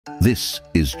This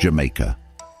is Jamaica.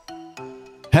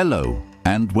 Hello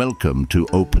and welcome to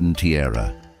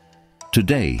Opentiera.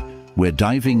 Today, we're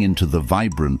diving into the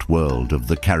vibrant world of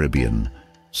the Caribbean,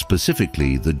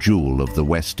 specifically the jewel of the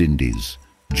West Indies,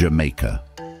 Jamaica.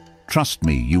 Trust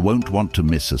me, you won't want to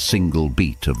miss a single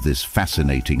beat of this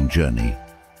fascinating journey.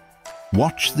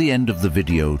 Watch the end of the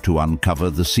video to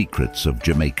uncover the secrets of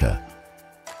Jamaica.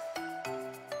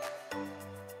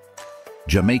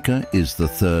 Jamaica is the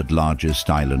third largest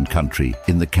island country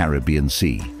in the Caribbean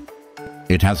Sea.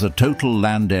 It has a total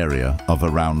land area of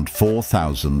around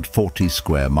 4,040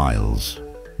 square miles,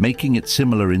 making it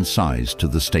similar in size to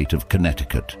the state of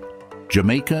Connecticut.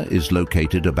 Jamaica is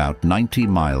located about 90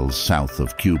 miles south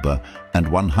of Cuba and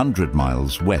 100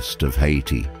 miles west of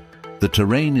Haiti. The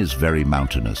terrain is very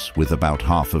mountainous, with about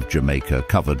half of Jamaica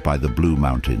covered by the Blue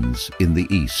Mountains in the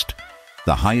east.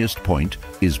 The highest point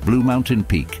is Blue Mountain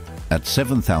Peak at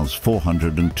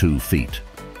 7,402 feet.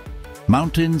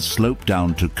 Mountains slope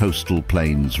down to coastal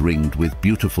plains ringed with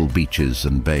beautiful beaches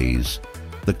and bays.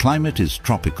 The climate is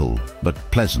tropical but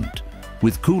pleasant,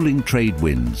 with cooling trade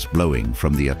winds blowing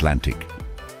from the Atlantic.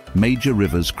 Major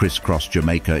rivers crisscross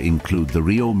Jamaica include the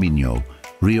Rio Minho,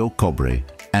 Rio Cobre,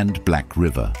 and Black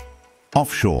River.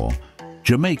 Offshore,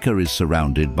 Jamaica is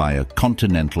surrounded by a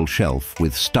continental shelf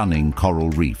with stunning coral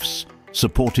reefs,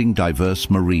 supporting diverse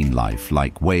marine life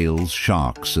like whales,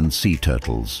 sharks, and sea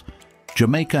turtles.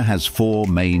 Jamaica has four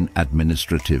main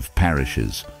administrative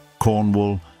parishes: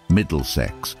 Cornwall,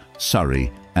 Middlesex,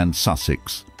 Surrey, and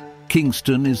Sussex.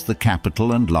 Kingston is the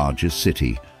capital and largest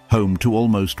city, home to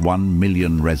almost 1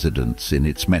 million residents in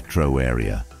its metro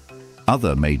area.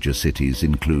 Other major cities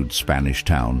include Spanish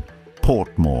Town,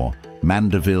 Portmore,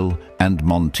 Mandeville, and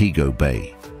Montego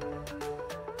Bay.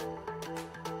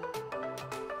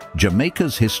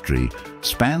 Jamaica's history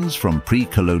spans from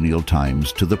pre-colonial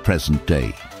times to the present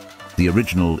day. The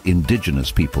original indigenous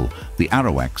people, the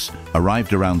Arawaks,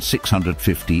 arrived around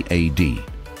 650 AD.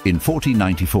 In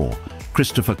 1494,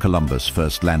 Christopher Columbus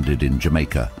first landed in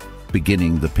Jamaica,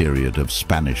 beginning the period of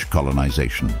Spanish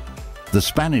colonization. The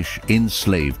Spanish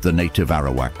enslaved the native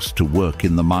Arawaks to work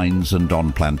in the mines and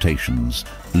on plantations,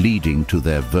 leading to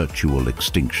their virtual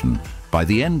extinction. By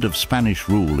the end of Spanish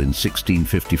rule in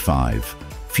 1655,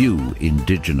 few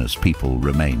indigenous people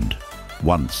remained.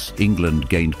 Once England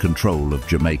gained control of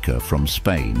Jamaica from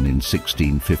Spain in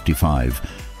 1655,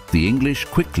 the English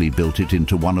quickly built it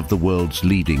into one of the world's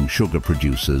leading sugar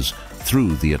producers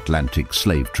through the Atlantic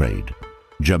slave trade.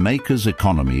 Jamaica's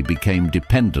economy became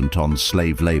dependent on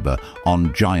slave labor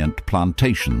on giant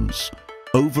plantations.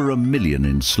 Over 1 million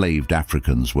enslaved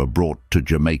Africans were brought to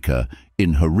Jamaica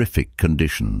in horrific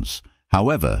conditions.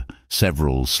 However,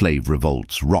 several slave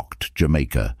revolts rocked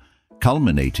Jamaica,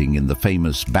 culminating in the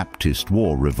famous Baptist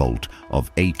War Revolt of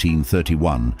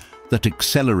 1831 that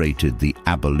accelerated the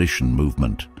abolition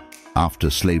movement. After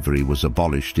slavery was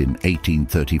abolished in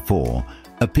 1834,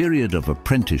 a period of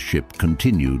apprenticeship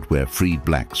continued where freed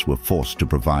blacks were forced to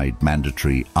provide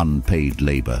mandatory unpaid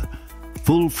labor.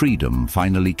 Full freedom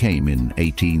finally came in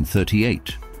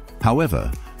 1838. However,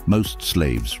 most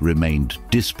slaves remained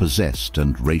dispossessed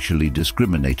and racially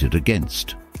discriminated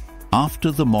against. After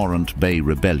the Morant Bay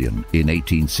Rebellion in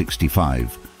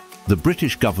 1865, the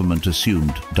British government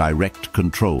assumed direct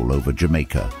control over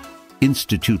Jamaica,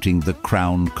 instituting the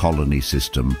Crown Colony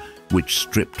system, which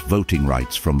stripped voting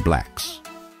rights from blacks.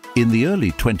 In the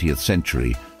early 20th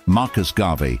century, Marcus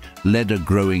Garvey led a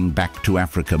growing Back to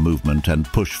Africa movement and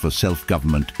push for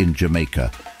self-government in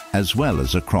Jamaica, as well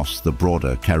as across the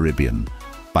broader Caribbean.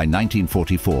 By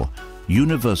 1944,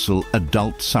 universal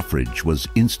adult suffrage was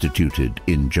instituted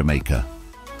in Jamaica.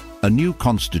 A new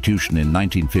constitution in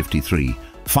 1953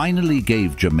 finally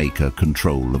gave Jamaica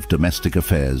control of domestic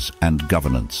affairs and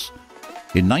governance.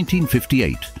 In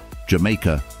 1958,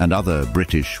 Jamaica and other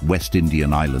British West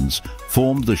Indian islands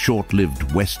formed the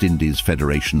short-lived West Indies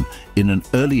Federation in an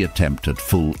early attempt at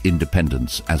full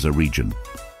independence as a region.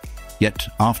 Yet,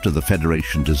 after the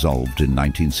federation dissolved in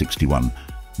 1961,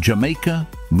 Jamaica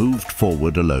moved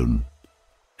forward alone.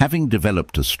 Having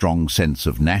developed a strong sense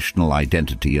of national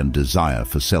identity and desire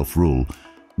for self-rule,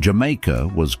 Jamaica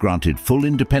was granted full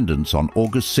independence on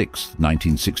August 6,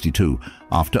 1962,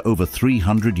 after over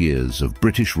 300 years of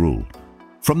British rule.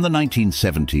 From the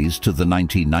 1970s to the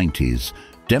 1990s,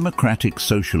 democratic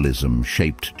socialism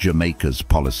shaped Jamaica's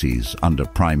policies under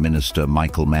Prime Minister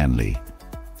Michael Manley.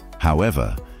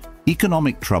 However,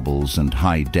 economic troubles and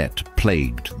high debt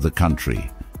plagued the country.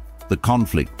 The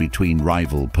conflict between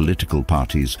rival political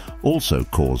parties also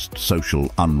caused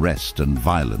social unrest and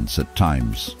violence at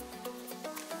times.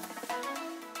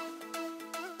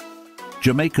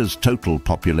 Jamaica's total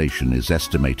population is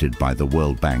estimated by the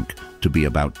World Bank to be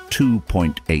about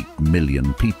 2.8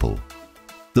 million people.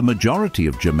 The majority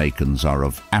of Jamaicans are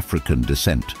of African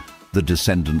descent, the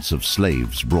descendants of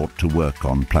slaves brought to work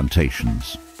on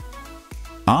plantations.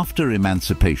 After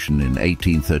emancipation in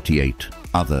 1838,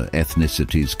 other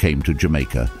ethnicities came to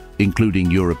Jamaica,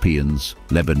 including Europeans,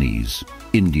 Lebanese,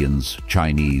 Indians,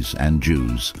 Chinese, and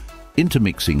Jews.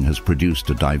 Intermixing has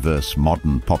produced a diverse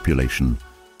modern population.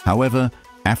 However,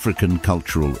 African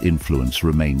cultural influence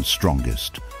remains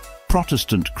strongest.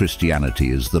 Protestant Christianity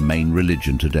is the main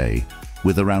religion today,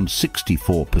 with around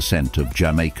 64% of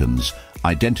Jamaicans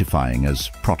identifying as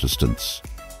Protestants.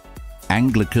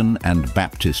 Anglican and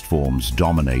Baptist forms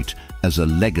dominate as a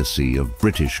legacy of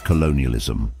British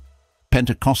colonialism.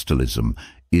 Pentecostalism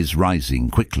is rising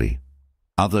quickly.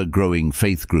 Other growing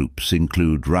faith groups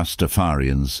include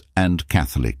Rastafarians and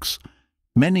Catholics.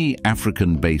 Many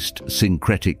African-based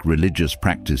syncretic religious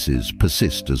practices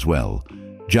persist as well.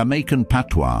 Jamaican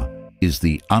patois is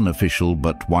the unofficial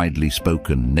but widely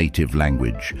spoken native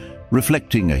language,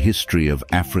 reflecting a history of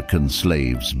African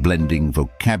slaves blending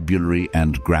vocabulary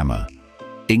and grammar.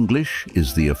 English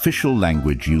is the official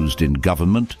language used in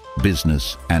government,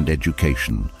 business, and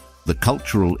education. The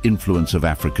cultural influence of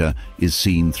Africa is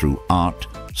seen through art,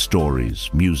 stories,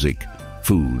 music,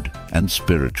 food, and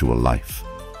spiritual life.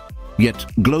 Yet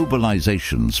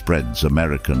globalization spreads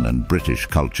American and British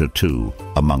culture too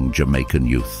among Jamaican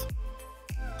youth.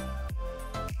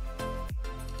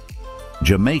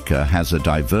 Jamaica has a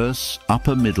diverse,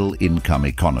 upper-middle income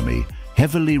economy,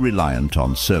 heavily reliant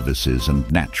on services and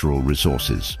natural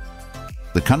resources.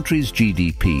 The country's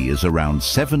GDP is around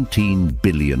 $17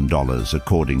 billion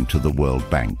according to the World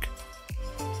Bank.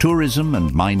 Tourism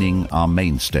and mining are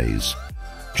mainstays.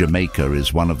 Jamaica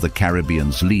is one of the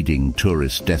Caribbean's leading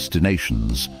tourist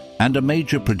destinations and a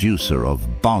major producer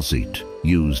of bauxite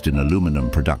used in aluminum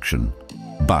production.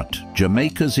 But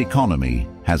Jamaica's economy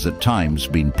has at times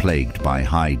been plagued by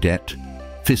high debt,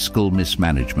 fiscal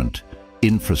mismanagement,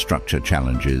 infrastructure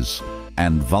challenges,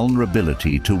 and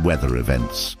vulnerability to weather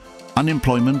events.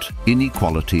 Unemployment,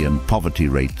 inequality, and poverty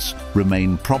rates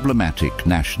remain problematic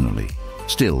nationally.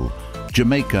 Still,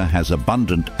 Jamaica has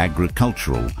abundant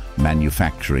agricultural,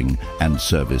 manufacturing, and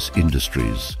service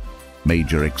industries.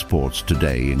 Major exports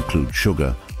today include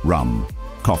sugar, rum,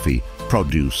 coffee,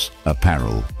 produce,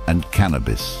 apparel, and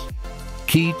cannabis.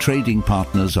 Key trading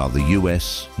partners are the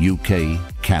US, UK,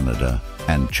 Canada,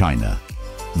 and China.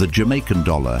 The Jamaican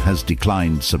dollar has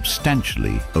declined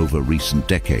substantially over recent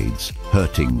decades,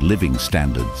 hurting living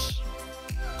standards.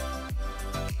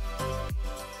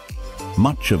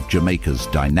 Much of Jamaica's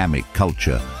dynamic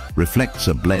culture reflects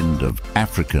a blend of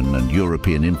African and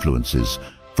European influences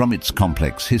from its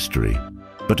complex history.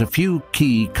 But a few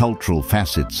key cultural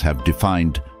facets have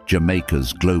defined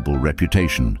Jamaica's global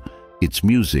reputation: its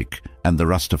music and the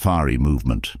Rastafari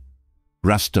movement.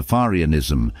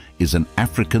 Rastafarianism is an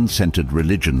African-centered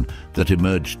religion that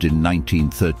emerged in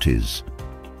 1930s.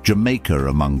 Jamaica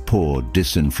among poor,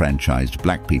 disenfranchised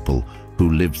black people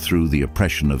who lived through the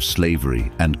oppression of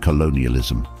slavery and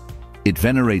colonialism. It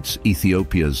venerates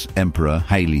Ethiopia's Emperor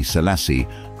Haile Selassie,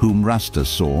 whom Rasta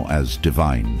saw as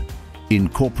divine.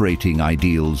 Incorporating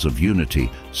ideals of unity,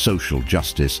 social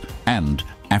justice, and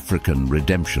African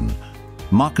redemption,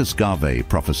 Marcus Garvey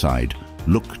prophesied,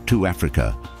 "Look to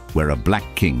Africa, where a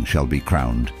black king shall be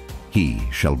crowned, he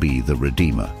shall be the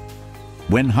Redeemer."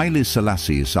 When Haile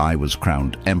Selassie's I was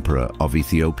crowned Emperor of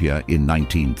Ethiopia in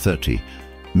 1930,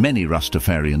 many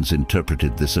Rastafarians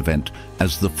interpreted this event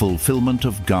as the fulfillment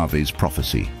of Garvey's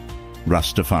prophecy.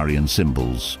 Rastafarian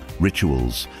symbols,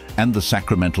 rituals, and the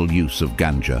sacramental use of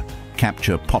ganja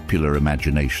capture popular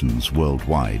imaginations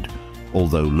worldwide,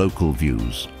 although local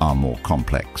views are more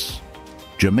complex.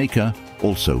 Jamaica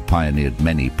also pioneered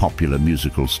many popular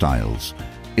musical styles.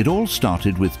 It all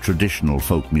started with traditional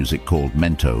folk music called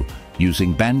mento,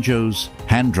 using banjos,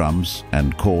 hand drums,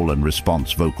 and call and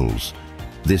response vocals.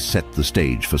 This set the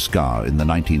stage for ska in the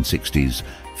 1960s,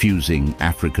 fusing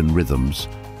African rhythms,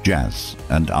 jazz,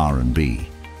 and R&B.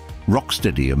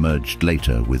 Rocksteady emerged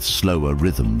later with slower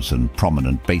rhythms and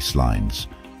prominent bass lines.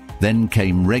 Then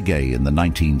came reggae in the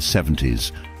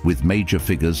 1970s, with major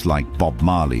figures like Bob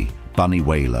Marley, Bunny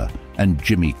Wailer, and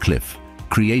Jimmy Cliff,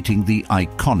 creating the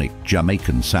iconic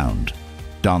Jamaican sound.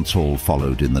 Dancehall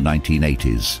followed in the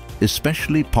 1980s,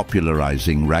 especially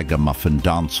popularizing ragamuffin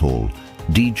dancehall,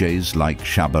 DJs like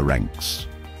Shabba Ranks.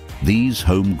 These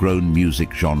homegrown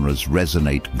music genres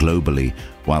resonate globally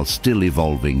while still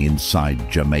evolving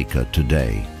inside Jamaica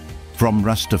today. From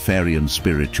Rastafarian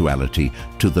spirituality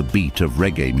to the beat of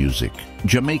reggae music,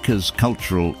 Jamaica's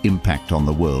cultural impact on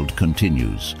the world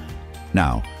continues.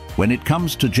 Now, when it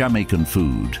comes to Jamaican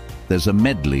food, there's a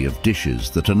medley of dishes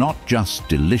that are not just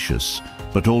delicious,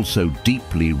 but also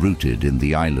deeply rooted in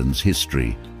the island's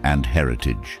history and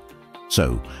heritage.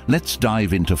 So, let's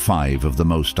dive into 5 of the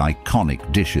most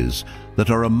iconic dishes that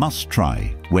are a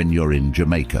must-try when you're in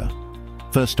Jamaica.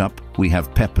 First up, we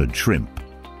have peppered shrimp.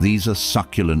 These are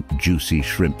succulent, juicy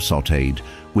shrimp sautéed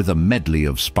with a medley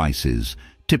of spices,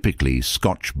 typically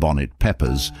Scotch bonnet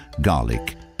peppers,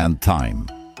 garlic, and thyme.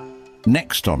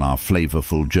 Next on our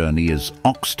flavorful journey is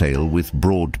oxtail with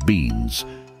broad beans.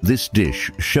 This dish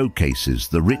showcases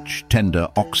the rich, tender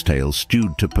oxtail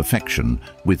stewed to perfection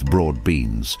with broad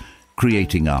beans,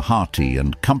 creating a hearty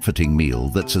and comforting meal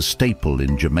that's a staple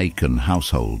in Jamaican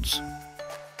households.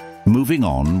 Moving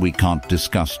on, we can't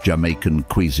discuss Jamaican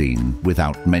cuisine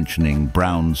without mentioning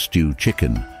brown stew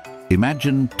chicken.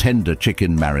 Imagine tender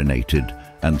chicken marinated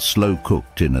and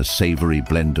slow-cooked in a savory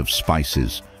blend of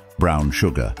spices, brown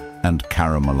sugar, and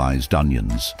caramelized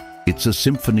onions. It's a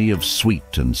symphony of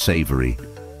sweet and savory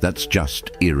that's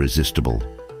just irresistible.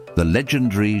 The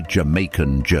legendary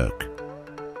Jamaican jerk.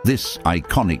 This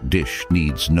iconic dish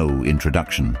needs no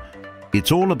introduction.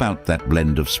 It's all about that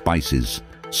blend of spices,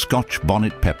 Scotch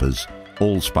bonnet peppers,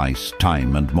 allspice,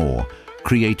 thyme, and more,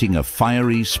 creating a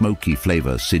fiery, smoky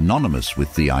flavor synonymous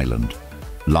with the island.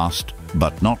 Last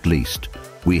but not least,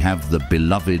 we have the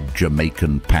beloved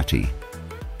Jamaican patty.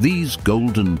 These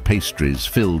golden pastries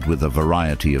filled with a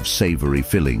variety of savory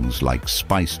fillings like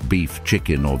spiced beef,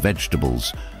 chicken, or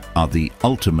vegetables are the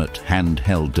ultimate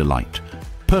handheld delight,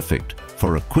 perfect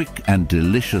for a quick and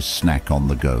delicious snack on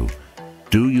the go.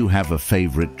 Do you have a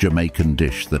favorite Jamaican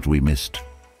dish that we missed?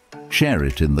 Share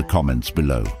it in the comments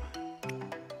below.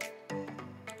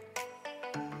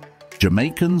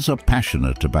 Jamaicans are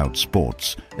passionate about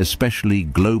sports, especially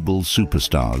global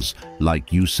superstars like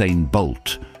Usain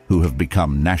Bolt, who have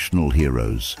become national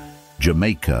heroes.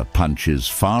 Jamaica punches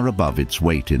far above its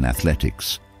weight in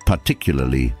athletics,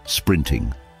 particularly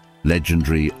sprinting.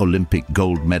 Legendary Olympic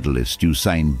gold medalist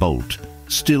Usain Bolt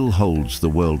still holds the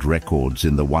world records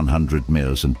in the 100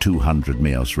 meters and 200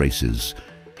 meters races.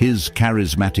 His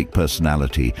charismatic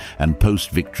personality and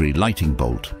post-victory lightning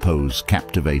bolt pose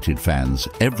captivated fans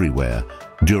everywhere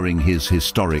during his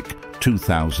historic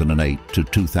 2008 to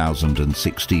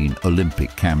 2016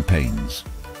 Olympic campaigns.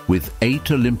 With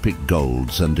 8 Olympic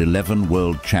golds and 11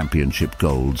 World Championship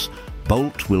golds,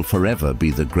 Bolt will forever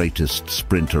be the greatest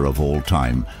sprinter of all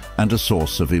time and a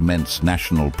source of immense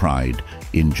national pride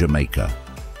in Jamaica.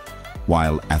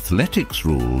 While athletics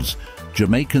rules,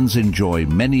 Jamaicans enjoy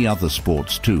many other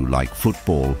sports too, like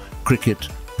football, cricket,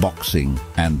 boxing,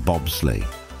 and bobsleigh.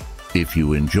 If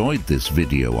you enjoyed this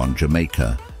video on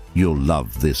Jamaica, you'll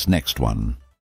love this next one.